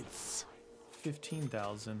 10,000,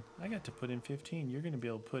 15,000. I got to put in 15. You're going to be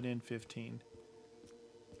able to put in 15.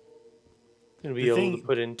 Gonna be able to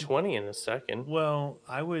put in 20 in a second. Well,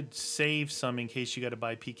 I would save some in case you got to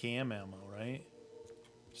buy PKM ammo, right?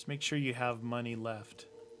 Just make sure you have money left.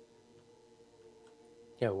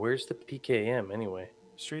 Yeah, where's the PKM anyway?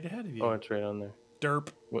 Straight ahead of you. Oh, it's right on there. Derp.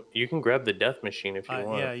 Well, you can grab the death machine if you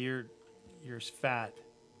want. Yeah, you're fat.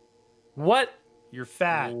 What? You're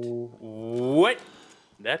fat. What?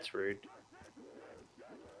 That's rude.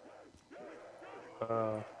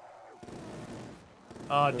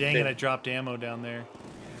 Oh, dang it, I dropped ammo down there.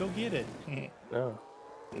 Go get it. No.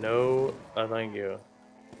 No, thank you.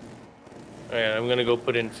 Alright, I'm gonna go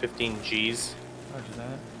put in 15 G's. Roger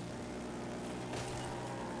that.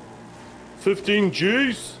 15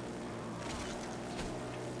 G's?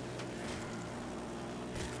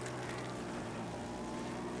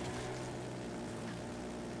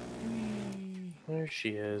 There she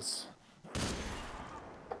is.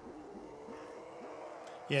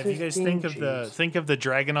 Yeah, if you guys think of the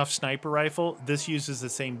Dragunov sniper rifle, this uses the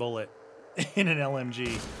same bullet in an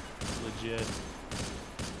LMG. Legit.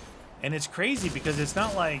 And it's crazy because it's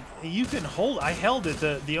not like you can hold. I held it.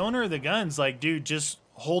 The owner of the gun's like, dude, just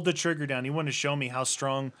hold the trigger down. He wanted to show me how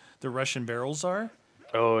strong the Russian barrels are.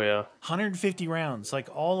 Oh yeah. 150 rounds. Like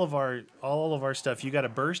all of our stuff. You got to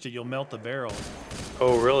burst it. You'll melt the barrel.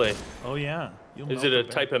 Oh really? Oh yeah. Is it a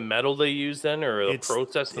type of metal they use then, or a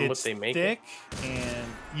process in what they make it? It's thick, and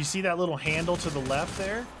you see that little handle to the left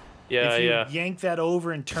there? Yeah, if you yank that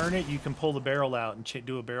over and turn it, you can pull the barrel out and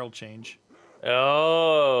do a barrel change.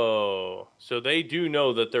 Oh, so they do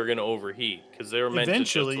know that they're going to overheat because they're meant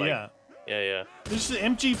eventually, to just, yeah. This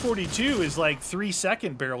MG42 is like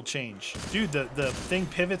 3-second barrel change, dude. The thing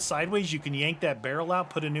pivots sideways. You can yank that barrel out,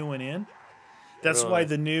 put a new one in. That's why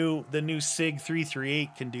the new SIG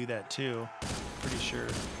 338 can do that too. Pretty sure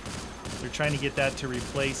they're trying to get that to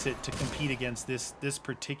replace it to compete against this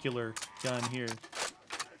particular gun here.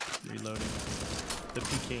 Reloading the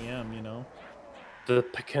PKM, you know. The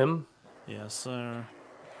PKM. Yes, sir.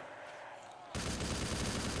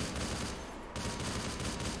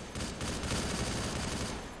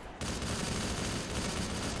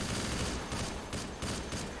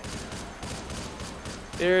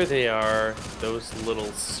 There they are, those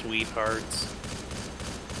little sweethearts.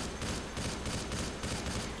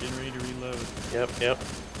 Getting ready to reload. Yep.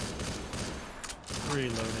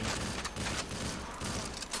 Reloading.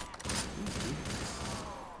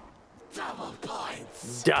 Double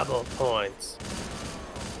points. Double points.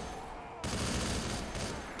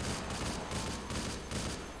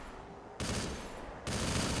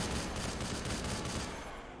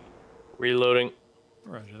 Reloading.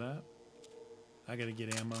 Roger that. I gotta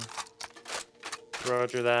get ammo.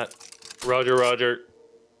 Roger that. Roger.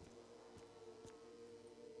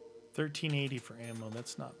 1380 for ammo.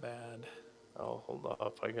 That's not bad. Oh, hold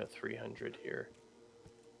off. I got 300 here.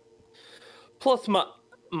 Plus my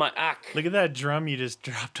ack. Look at that drum you just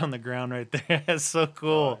dropped on the ground right there. That's so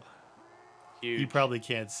cool. Huge. You probably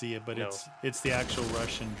can't see it, but No. it's the actual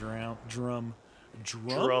Russian drum.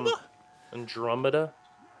 Andromeda.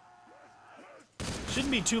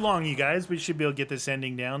 Shouldn't be too long, you guys. We should be able to get this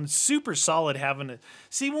ending down. It's super solid having it.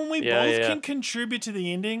 See, when we both can contribute to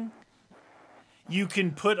the ending, you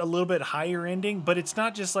can put a little bit higher ending, but it's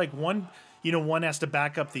not just like one has to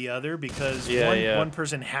back up the other because one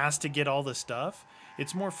person has to get all the stuff.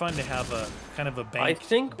 It's more fun to have a kind of a bank. I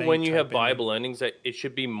think when you have Bible endings, it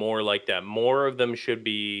should be more like that. More of them should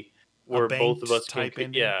be where both of banked us can, type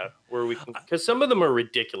ending? yeah, where we can, because some of them are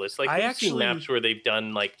ridiculous. Like I I've seen actually- maps where they've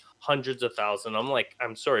done like hundreds of thousands. I'm like,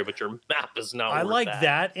 I'm sorry, but your map is not I worth like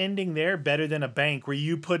that ending there better than a bank where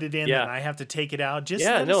you put it in Yeah. and I have to take it out. Just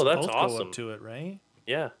Yeah, let no, us that's both go awesome. up to it, right?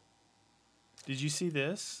 Yeah. Did you see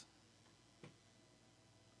this?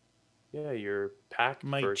 Yeah, your pack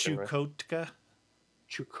My version, right? Chukotka.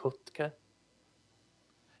 Chukotka.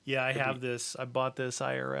 Yeah, I have this. I bought this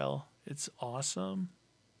IRL. It's awesome.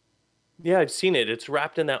 Yeah, I've seen it. It's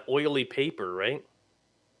wrapped in that oily paper, right?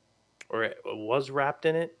 Or it was wrapped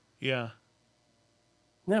in it. Yeah.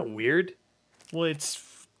 Isn't that weird? Well,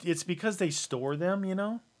 it's because they store them, you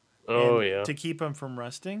know? Oh, And yeah. to keep them from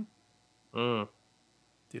rusting. Mm.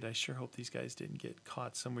 Dude, I sure hope these guys didn't get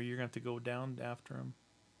caught somewhere. You're going to have to go down after them.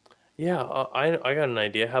 Yeah, I got an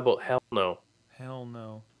idea. How about hell no? Hell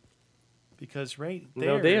no. Because right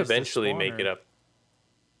there No, they is the eventually make it spawner. up.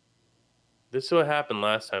 This is what happened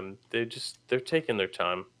last time. They're taking their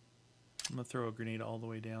time. I'm going to throw a grenade all the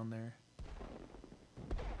way down there.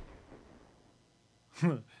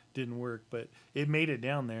 Didn't work, but it made it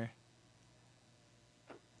down there.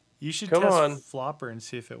 You should Come test on. Flopper and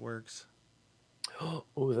see if it works.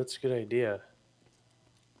 Oh, that's a good idea.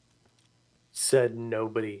 Said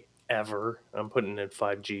nobody ever. I'm putting in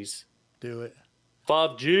 5 Gs. Do it.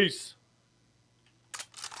 5 Gs.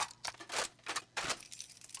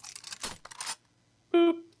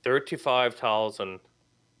 Boop. 35,000.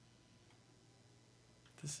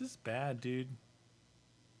 This is bad, dude.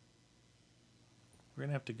 We're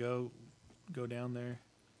gonna have to go down there.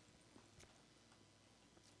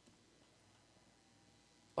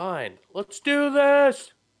 Fine. Let's do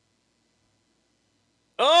this.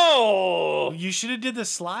 Oh! You should have did the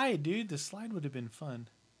slide, dude. The slide would have been fun.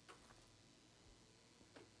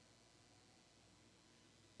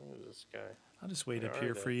 Where's this guy? I'll just wait Where up are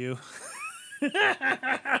here they? for you.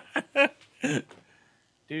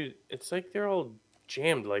 Dude, it's like they're all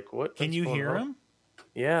jammed. Like, what? Can what's you going hear on? them?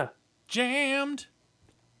 Yeah. Jammed.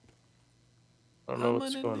 I don't know I'm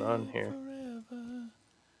what's gonna going on live here. forever.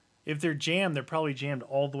 If they're jammed, they're probably jammed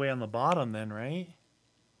all the way on the bottom then, right?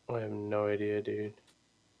 I have no idea, dude.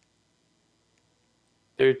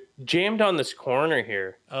 They're jammed on this corner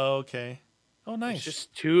here. Oh, okay. Oh, nice. It's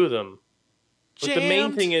just 2 of them. But the main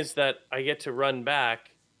Jammed. thing is that I get to run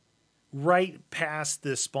back. Right past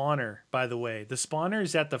the spawner, by the way. The spawner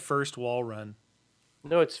is at the first wall run.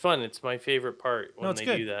 No, it's fun. It's my favorite part when No, it's they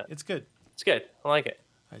good. do that. It's good. It's good. I like it.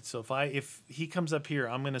 All right, so if he comes up here,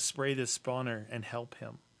 I'm gonna spray this spawner and help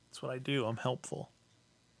him. That's what I do. I'm helpful.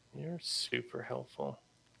 You're super helpful.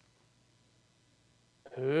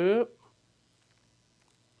 Oop.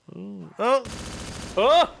 Oh,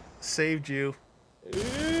 Oh! saved you.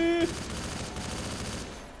 Ooh.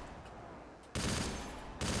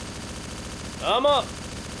 I'm up.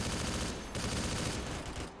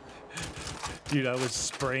 Dude, I was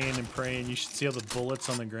spraying and praying. You should see all the bullets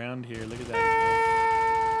on the ground here. Look at that.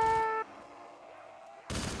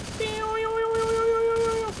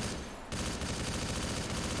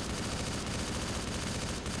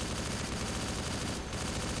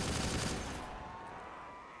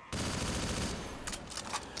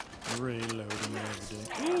 Reloading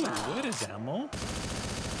every day. Ooh, that is ammo.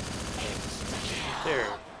 There.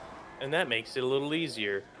 And that makes it a little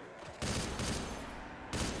easier.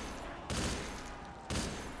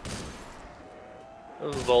 The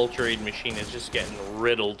Voltrade machine is just getting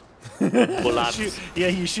riddled. Bullets. Yeah,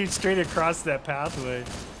 you shoot straight across that pathway.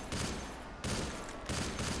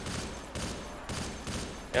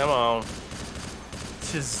 Come on.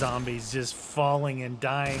 Just zombies just falling and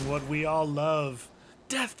dying. What we all love.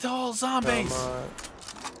 Death to all zombies. Come on.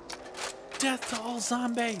 Death to all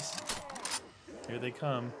zombies. Here they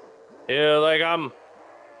come. Here they come.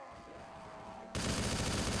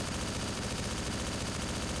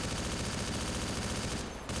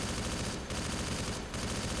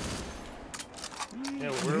 Yeah,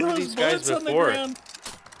 where Look were at these those guys bullets on the before? ground.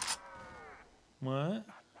 What?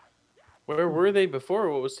 Where were they before?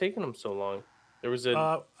 What was taking them so long? There was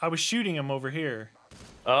a... I was shooting them over here.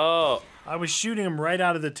 oh, I was shooting them right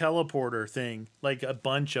out of the teleporter thing, like a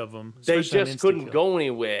bunch of them. they just couldn't go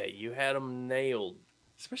anywhere. You had them nailed.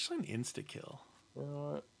 Especially an insta-kill. You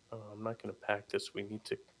know what? Oh, I'm not going to pack this. We need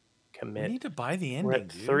to We commit. need to buy the We're ending,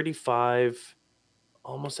 at dude. 35.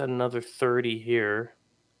 Almost at another 30 here.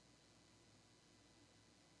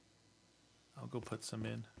 I'll go put some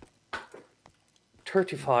in.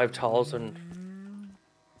 35,000.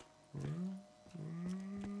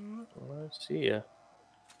 I see ya.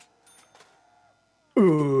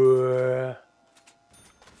 Ooh.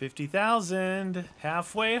 50,000.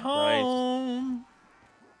 Halfway home.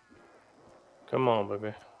 Come on,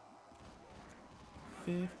 baby.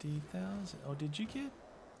 50,000. Oh, did you get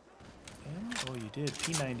ammo? Oh, you did.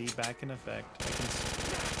 P90 back in effect. I can.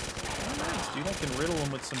 Oh, nice, dude. I can riddle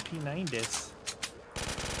them with some P90s.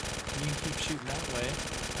 You can keep shooting that way.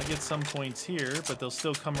 I get some points here, but they'll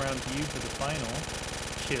still come around to you for the final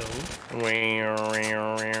kill.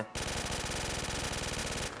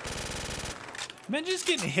 Imagine just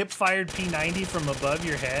getting a hip-fired P90 from above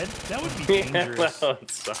your head. That would be dangerous. That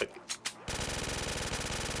would suck.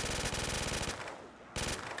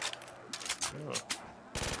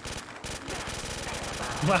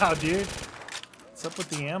 Wow, dude. What's up with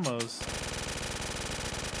the ammos?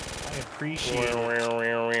 I appreciate it.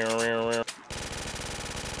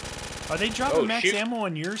 Are they dropping max ammo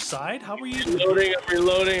on your side? How were you doing? I'm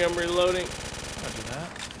reloading. Roger that.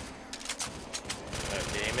 God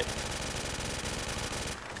damn it.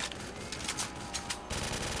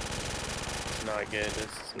 It's not good.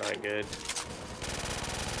 This is not good.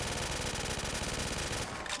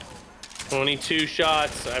 22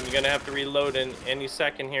 shots. I'm gonna have to reload in any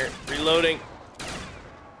second here. Reloading.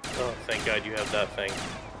 Oh, thank God you have that thing.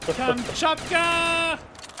 Kamchatka!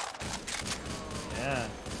 Yeah.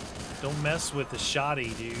 Don't mess with the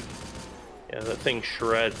shoddy, dude. Yeah, that thing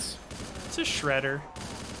shreds. It's a shredder.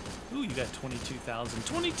 Ooh, you got 22,000.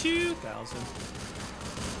 22,000.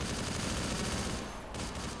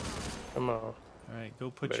 Come on. All right, go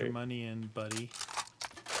put your money in, buddy.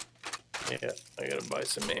 Yeah, I gotta buy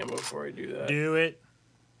some ammo before I do that. Do it.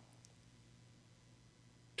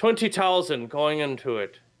 20,000 going into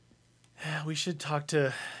it. We should talk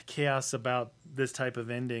to Chaos about this type of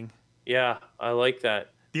ending. Yeah, I like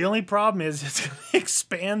that. The only problem is it's going to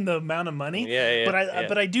expand the amount of money. Yeah.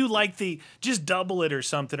 But I do like the just double it or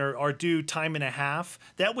something, or do time and a half.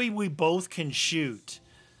 That way we both can shoot.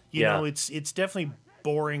 You know, it's definitely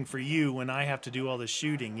boring for you when I have to do all the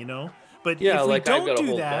shooting. You know, but if we don't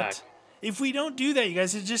do that. If we don't do that, you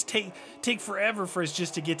guys, it just take forever for us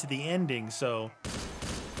just to get to the ending. So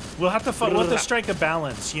we'll have to strike a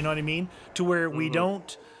balance. You know what I mean? To where we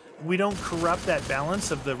don't corrupt that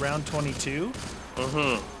balance of the round 22.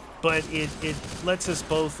 But it lets us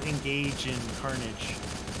both engage in carnage.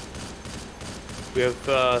 We have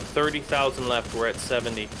 30,000 left. We're at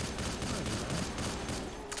 70.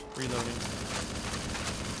 Reloading.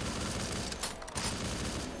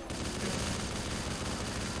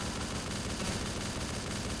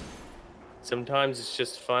 Sometimes it's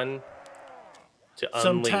just fun to unleash.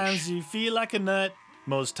 Sometimes you feel like a nut.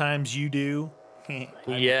 Most times you do.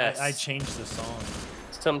 Yes. I changed the song.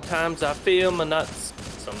 Sometimes I feel my nuts.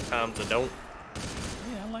 Sometimes I don't.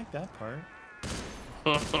 Yeah, I like that part.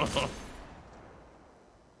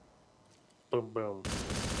 Boom, boom.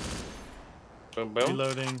 Boom, boom.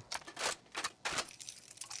 Reloading.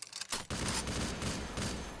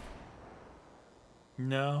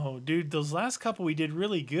 No, dude, those last couple we did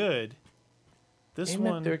really good. This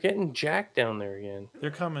one... They're getting jacked down there again.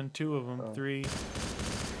 They're coming, 2 of them, 3.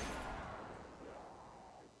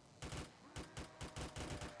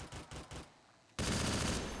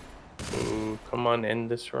 Ooh, come on,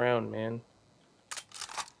 end this round, man.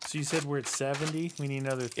 So you said we're at 70? We need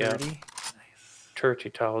another 30? Yeah. Nice.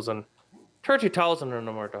 30,000. 30,000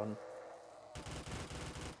 and we're done.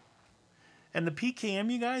 And the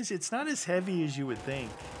PKM, you guys, it's not as heavy as you would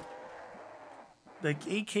think. Like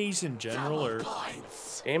AKs in general are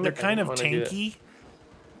they're kind of tanky,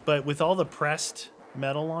 but with all the pressed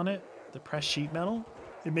metal on it, the pressed sheet metal,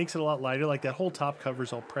 it makes it a lot lighter. Like that whole top cover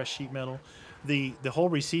is all pressed sheet metal. The whole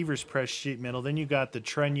receiver's pressed sheet metal. Then you got the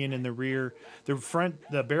trunnion in the rear,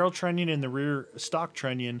 the barrel trunnion and the rear stock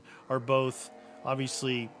trunnion are both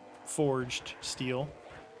obviously forged steel.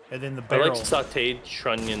 And then the barrel. I like sauteed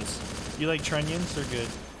trunnions. You like trunnions? They're good.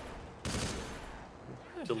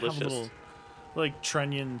 Delicious. Like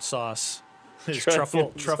trunnion sauce.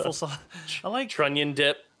 Truffle sauce. I like trunnion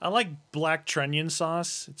dip. I like black trunnion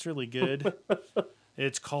sauce. It's really good.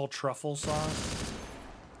 It's called truffle sauce.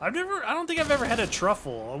 I don't think I've ever had a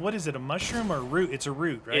truffle. What is it? A mushroom or a root? It's a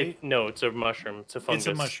root, right? No, it's a mushroom. It's a fungus.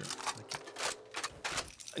 It's a mushroom.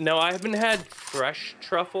 No, I haven't had fresh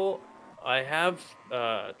truffle. I have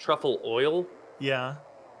truffle oil. Yeah.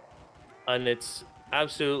 And it's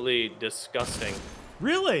absolutely disgusting.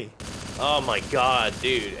 Really? Oh my god,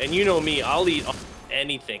 dude. And you know me, I'll eat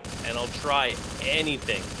anything and I'll try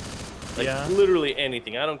anything. Like literally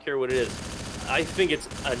anything. I don't care what it is. I think it's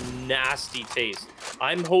a nasty taste.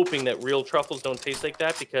 I'm hoping that real truffles don't taste like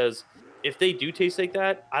that, because if they do taste like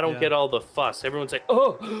that, I don't get all the fuss. Everyone's like,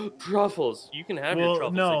 "Oh, truffles." You can have your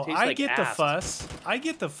truffles. No, they taste I like get the ass. fuss. I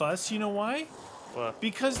get the fuss. You know why? What?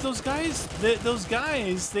 Because those guys,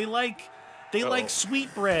 they like They like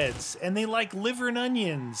sweetbreads, and they like liver and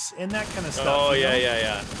onions, and that kind of stuff. Oh, you know?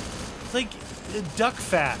 yeah. It's like duck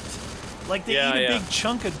fat. Like they eat a big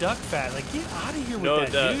chunk of duck fat. Like get out of here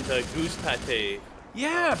with that, dude. The goose pate.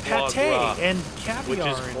 Yeah, pate and caviar. Which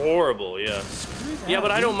is horrible, yeah. Screw that, yeah, but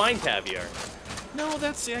dude. I don't mind caviar. No, I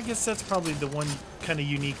guess that's probably the one kind of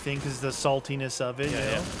unique thing because the saltiness of it.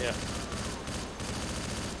 Yeah.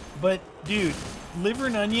 But dude, liver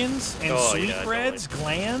and onions and sweetbreads,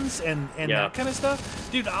 glands, and that kind of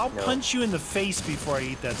stuff. Dude, I'll punch you in the face before I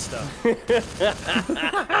eat that stuff.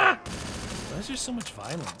 There's just so much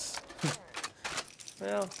violence.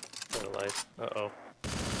 Well, better life. Uh-oh.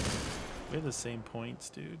 We have the same points,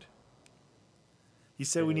 dude. You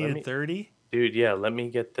said we needed 30? Dude, yeah, let me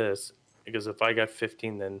get this. Because if I got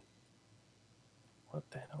 15, then... What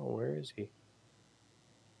the hell? Where is he?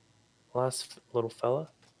 Last little fella?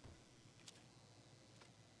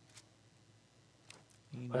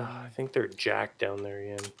 I think they're jacked down there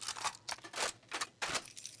again.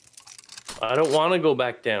 I don't want to go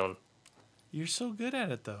back down. You're so good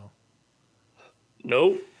at it, though.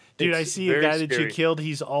 Nope. Dude, I see a guy that you killed.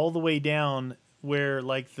 He's all the way down where,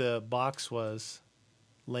 like, the box was.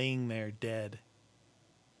 Laying there dead.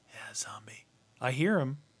 Yeah, zombie. I hear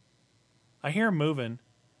him. I hear him moving.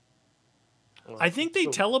 Well, I think they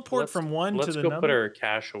teleport from one to the other. Let's go put our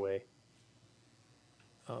cash away.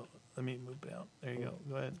 Oh, let me move it out. There you go.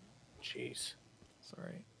 Go ahead. Jeez.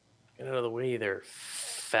 Sorry. Get out of the way there,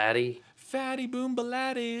 fatty. Fatty boom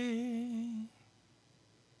baladi.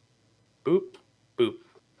 Boop. Boop.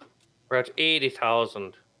 We're at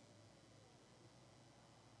 80,000.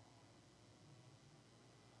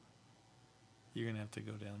 You're going to have to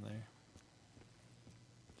go down there.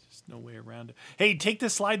 There's no way around it. Hey, take the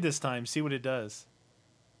slide this time. See what it does.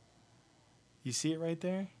 You see it right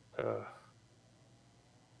there?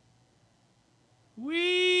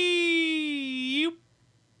 Whee!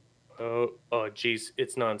 Oh, jeez.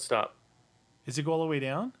 It's nonstop. Is it go all the way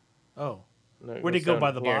down? Oh. No, where'd it go,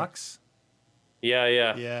 by the box? Yeah.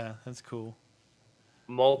 Yeah, that's cool.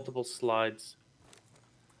 Multiple slides.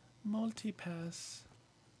 Multi-pass.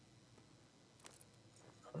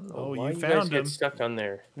 Oh, you found them. Get stuck on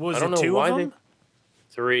there. Was it two of them?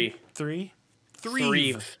 Three. Three?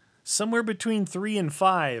 Three. Somewhere between 3 and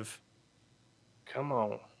 5. Come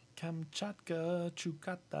on. Kamchatka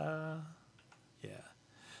Chukata. Yeah.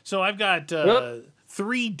 So I've got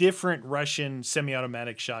 3 different Russian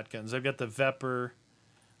semi-automatic shotguns. I've got the Vepr,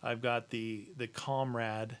 I've got the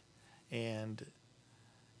Comrade, and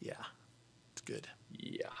yeah, it's good.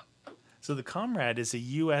 Yeah. So the Comrade is a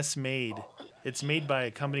U.S. made. It's made by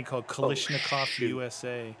a company called Kalashnikov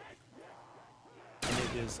USA. And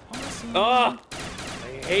it is awesome. Oh,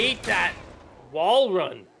 I hate that wall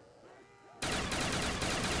run.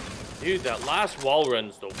 Dude, that last wall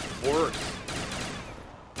run's the worst.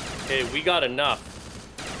 Okay, we got enough.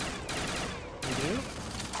 You do?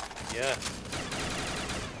 Yeah.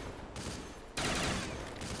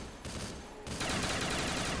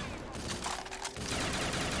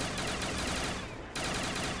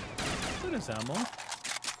 What is ammo?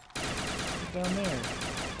 Down there.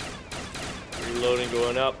 Reloading,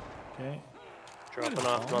 going up. Okay. Dropping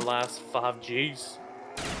off my last 5 Gs.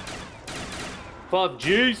 5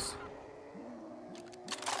 Gs.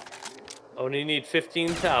 Only need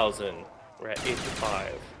 15,000. We're at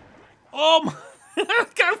 85. Oh my!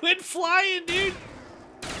 That guy went flying, dude.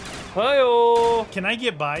 Hi-oh. Can I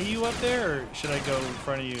get by you up there, or should I go in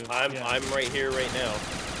front of you? I'm right here right now.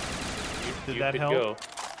 Did that help? Go.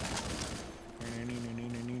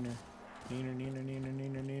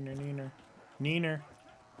 Neener.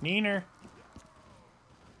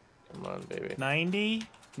 Come on, baby. 90,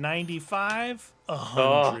 95,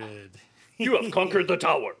 100. You have conquered the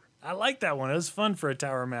tower. I like that one. It was fun for a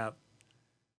tower map.